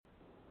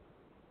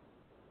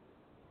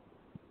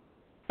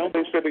No,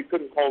 they said they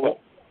couldn't call up.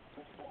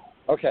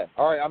 Okay.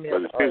 All right, I'm here.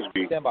 But it All seems right, to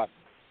be. stand by.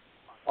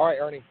 All right,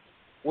 Ernie.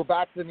 We're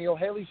back to the Neil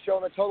Haley Show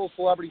in the Total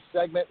Celebrity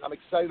segment. I'm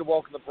excited to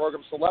welcome the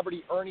program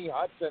Celebrity Ernie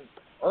Hudson.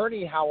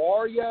 Ernie, how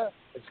are you?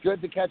 It's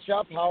good to catch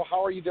up.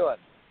 How are you doing?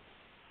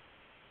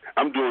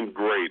 I'm doing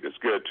great. It's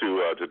good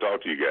to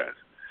talk to you guys.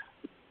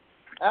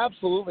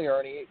 Absolutely,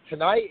 Ernie.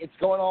 Tonight, it's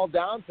going all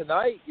down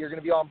tonight. You're going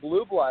to be on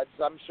Blue Bloods.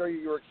 I'm sure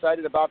you were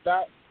excited about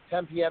that.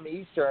 10 p.m.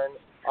 Eastern,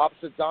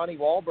 opposite Donnie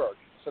Wahlberg.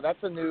 So that's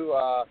a new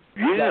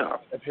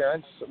guest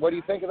appearance. What do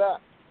you think of that?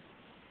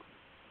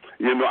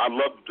 You know, I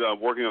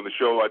loved working on the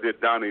show. I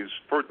did Donnie's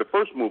the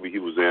first movie he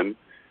was in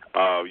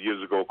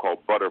years ago called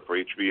Butter for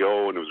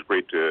HBO, and it was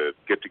great to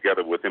get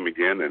together with him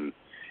again and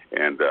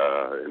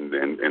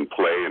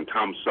play. And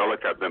Tom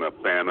Selleck, I've been a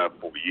fan of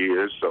for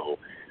years. So,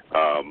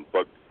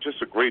 but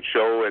just a great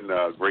show and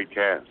a great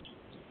cast.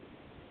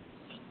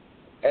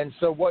 And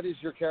so, what is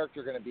your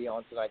character going to be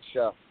on tonight's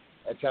show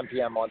at 10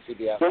 p.m. on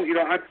CBS? Well, you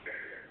know,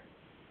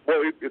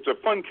 it's a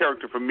fun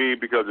character for me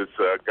because it's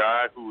a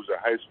guy who's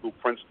a high school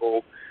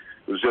principal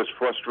who's just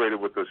frustrated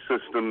with the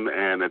system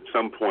and at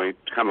some point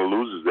kind of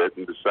loses it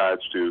and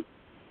decides to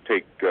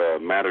take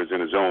matters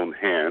in his own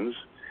hands,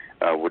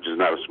 which is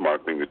not a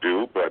smart thing to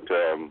do. But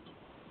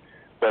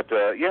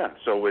yeah,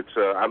 so it's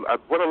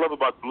what I love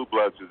about Blue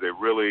Bloods is they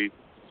really,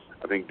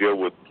 I think, deal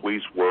with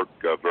police work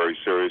very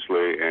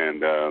seriously,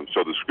 and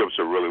so the scripts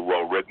are really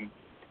well written.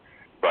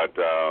 But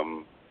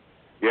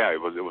yeah, it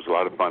was a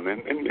lot of fun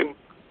and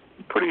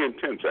pretty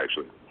intense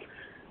actually.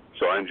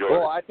 So I enjoyed it.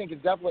 Well, I think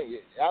it definitely,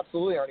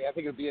 absolutely, Ernie. I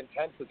think it would be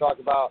intense to talk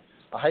about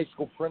a high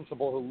school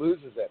principal who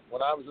loses it.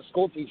 When I was a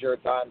school teacher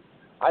at times,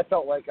 I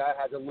felt like I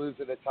had to lose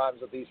it at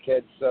times with these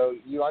kids. So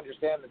you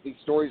understand that these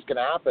stories can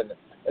happen,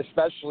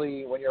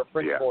 especially when you're a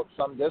principal at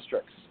some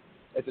districts.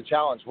 It's a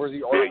challenge. Are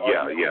you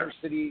an inner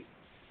city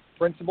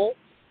principal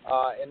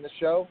in the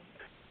show?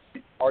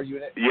 Are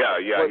you? He's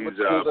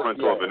a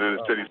principal of an inner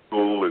city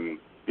school, and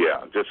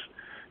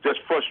just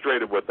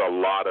frustrated with a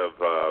lot of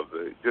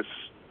just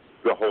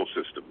the whole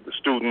system, the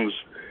students,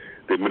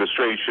 the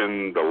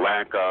administration, the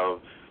lack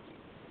of,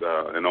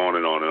 and on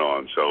and on and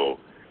on. So,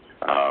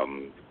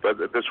 but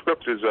the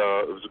script it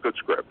was a good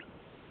script.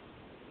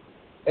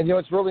 And you know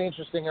what's really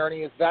interesting,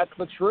 Ernie, is that's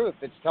the truth.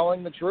 It's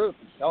telling the truth.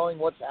 It's telling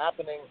what's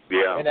happening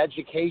in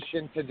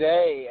education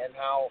today and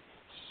how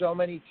so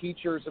many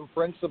teachers and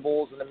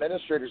principals and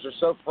administrators are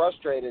so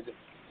frustrated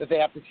that they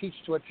have to teach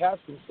to a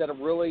test instead of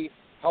really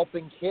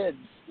helping kids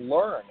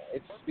learn.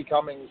 It's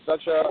becoming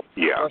such a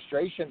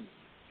frustration,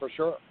 for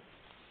sure.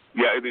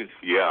 Yeah, it is.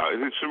 Yeah,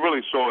 it's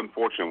really so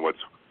unfortunate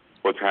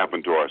what's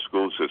happened to our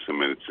school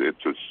system, and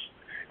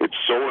it's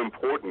so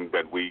important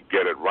that we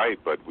get it right,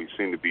 but we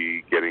seem to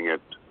be getting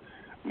it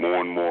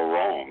more and more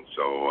wrong.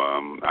 So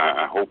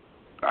I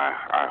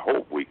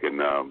hope we can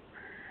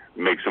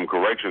make some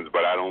corrections,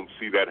 but I don't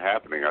see that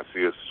happening. I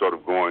see us sort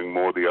of going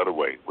more the other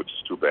way, which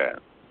is too bad.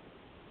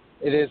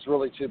 It is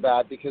really too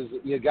bad because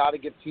you got to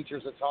give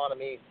teachers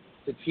autonomy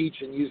to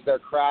teach and use their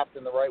craft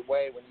in the right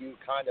way. When you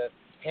kind of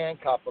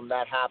handcuff them,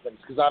 that happens,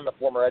 because I'm a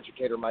former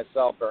educator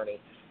myself, Ernie.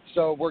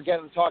 So we're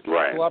getting to talk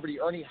to celebrity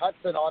Ernie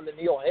Hudson on the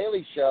Neil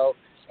Haley Show,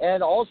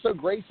 and also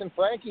Grace and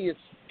Frankie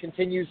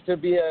continues to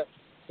be a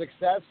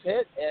success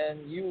hit,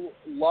 and you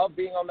love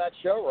being on that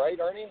show, right,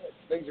 Ernie?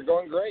 Things are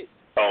going great.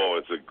 Oh,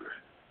 it's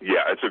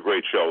a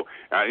great show.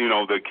 You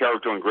know, the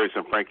character on Grace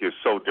and Frankie is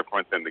so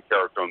different than the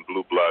character on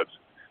Blue Bloods,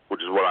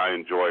 which is what I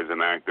enjoy as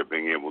an actor,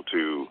 being able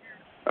to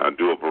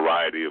do a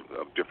variety of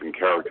different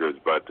characters.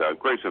 But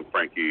Grace and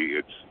Frankie,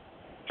 it's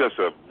just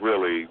a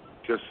really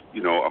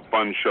a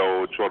fun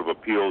show. It sort of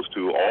appeals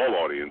to all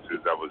audiences.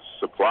 I was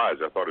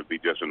surprised. I thought it'd be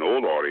just an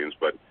old audience,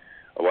 but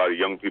a lot of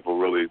young people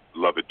really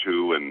love it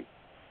too. And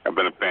I've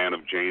been a fan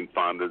of Jane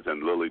Fonda's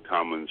and Lily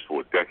Tomlin's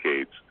for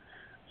decades.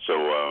 So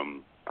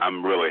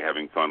I'm really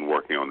having fun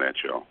working on that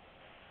show.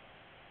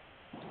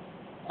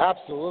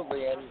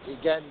 Absolutely. And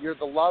again, you're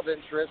the love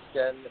interest,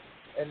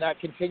 and that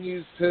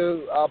continues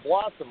to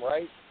blossom,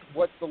 right?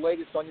 What's the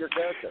latest on your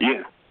character?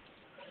 Yeah.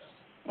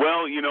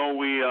 Well, you know,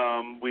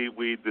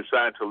 we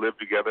decide to live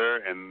together,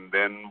 and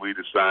then we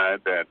decide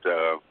that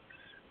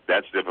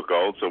that's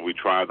difficult, so we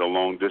try the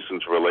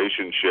long-distance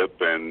relationship,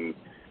 and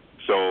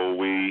so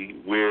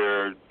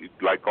we're,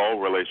 like all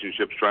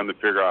relationships, trying to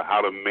figure out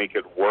how to make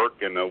it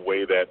work in a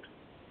way that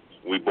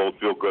we both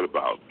feel good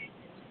about.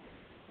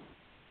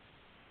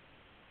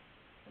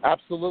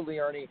 Absolutely,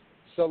 Ernie.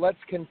 So let's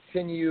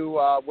continue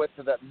with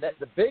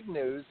the big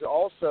news.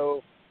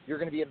 Also, you're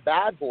going to be in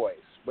Bad Boys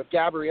with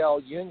Gabrielle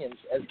Union's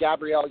as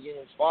Gabrielle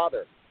Union's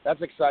father.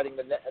 That's exciting.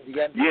 The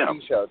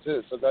NBC show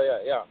too. So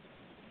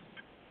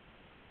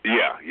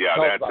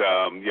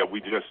we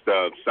just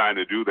signed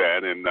to do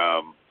that, and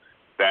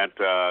that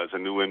is a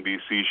new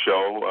NBC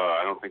show.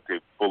 I don't think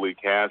they've fully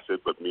cast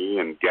it, but me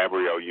and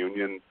Gabrielle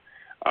Union.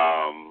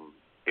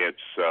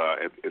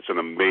 It's an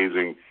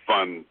amazing,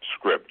 fun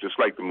script, just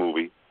like the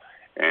movie,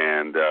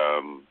 and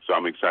so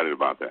I'm excited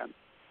about that.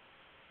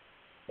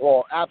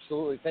 Well,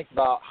 absolutely. Think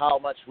about how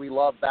much we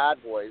love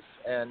Bad Boys,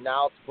 and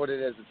now to put it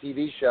as a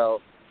TV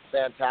show,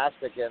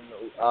 fantastic, and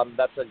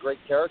that's a great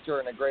character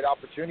and a great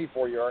opportunity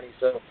for you, Ernie.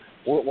 So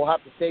we'll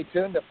have to stay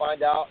tuned to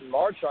find out in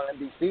March on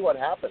NBC what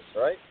happens,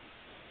 right?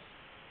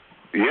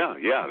 Yeah,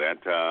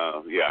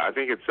 I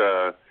think it's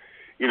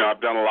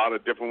I've done a lot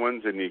of different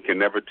ones, and you can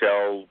never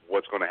tell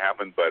what's going to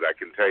happen. But I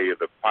can tell you,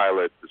 the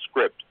pilot, the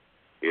script,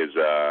 is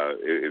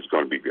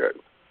going to be good.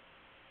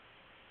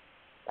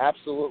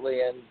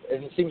 Absolutely, and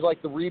it seems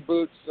like the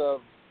reboots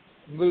of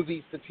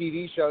movies to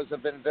TV shows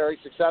have been very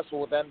successful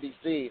with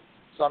NBC.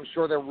 So I'm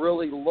sure they're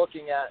really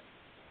looking at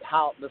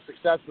how the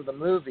success of the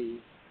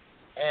movie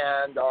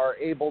and are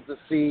able to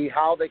see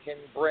how they can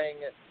bring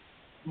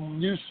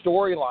new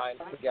storylines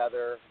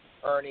together,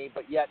 Ernie,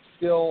 but yet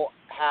still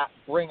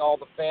bring all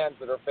the fans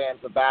that are fans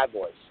of Bad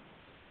Boys.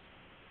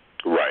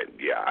 Right,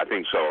 yeah, I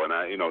think so.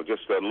 And,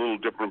 just a little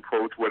different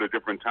approach with a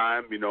different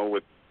time,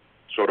 with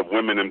sort of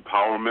women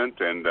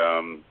empowerment. And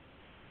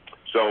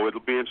so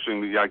it'll be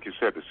interesting, like you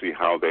said, to see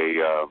how they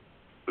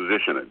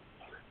position it.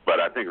 But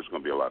I think it's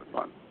going to be a lot of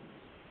fun.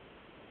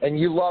 And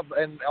you love,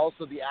 and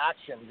also the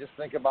action. Just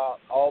think about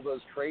all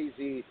those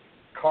crazy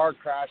car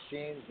crash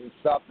scenes and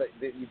stuff that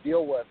you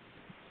deal with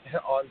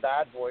on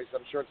Bad Boys.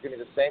 I'm sure it's going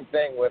to be the same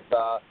thing with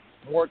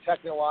more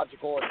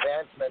technological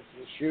advancements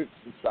and shoots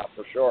and stuff,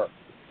 for sure.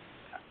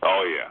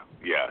 Oh,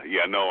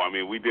 yeah. No, I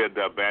mean, we did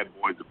Bad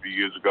Boys a few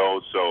years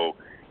ago, so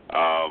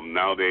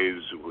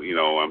nowadays,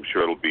 I'm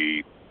sure it'll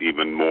be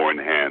even more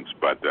enhanced,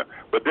 but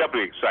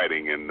definitely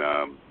exciting, and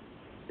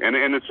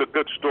it's a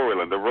good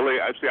storyline.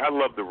 I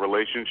love the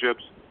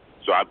relationships.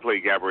 So I play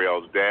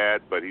Gabrielle's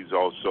dad, but he's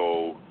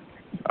also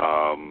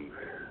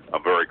a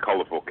very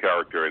colorful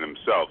character in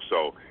himself.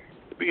 So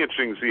it'll be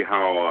interesting to see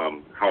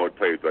how it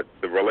plays, but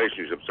the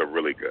relationships are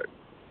really good.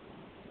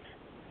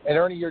 And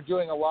Ernie, you're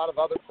doing a lot of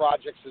other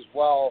projects as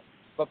well,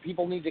 but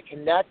people need to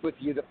connect with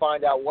you to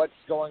find out what's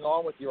going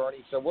on with you,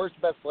 Ernie. So where's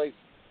the best place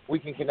we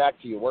can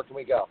connect to you? Where can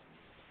we go?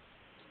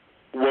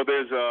 Well,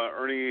 there's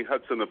Ernie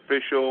Hudson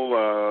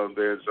Official.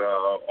 There's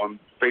on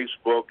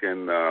Facebook,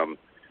 and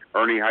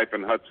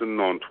Ernie-Hudson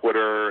on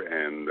Twitter,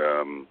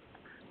 and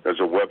there's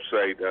a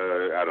website.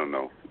 I don't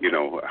know.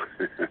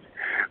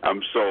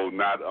 I'm so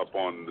not up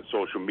on the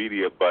social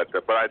media, but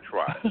I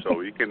try.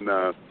 So you can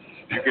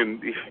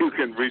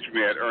reach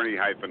me at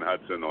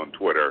Ernie-Hudson on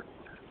Twitter,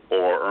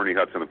 or Ernie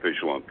Hudson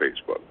Official on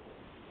Facebook.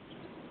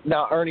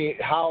 Now, Ernie,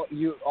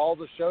 all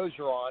the shows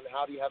you're on,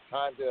 how do you have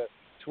time to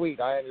tweet?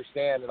 I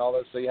understand, and all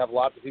those. So you have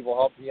lots of people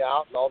helping you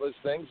out and all those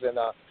things. And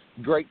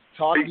great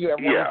talking to you.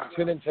 Everyone needs to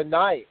tune in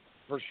tonight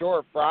for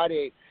sure.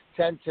 Friday,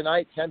 10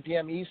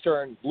 p.m.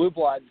 Eastern, Blue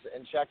Bloods,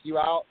 and check you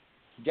out.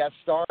 Guest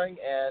starring,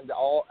 and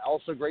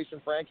also Grace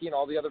and Frankie and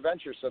all the other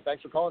ventures. So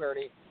thanks for calling,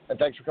 Ernie, and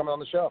thanks for coming on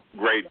the show.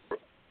 Great.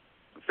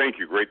 Thank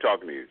you. Great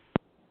talking to you.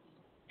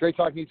 Great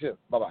talking to you too.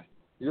 Bye bye.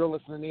 You're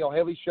listening to the Neil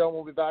Haley Show, and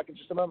we'll be back in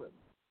just a moment.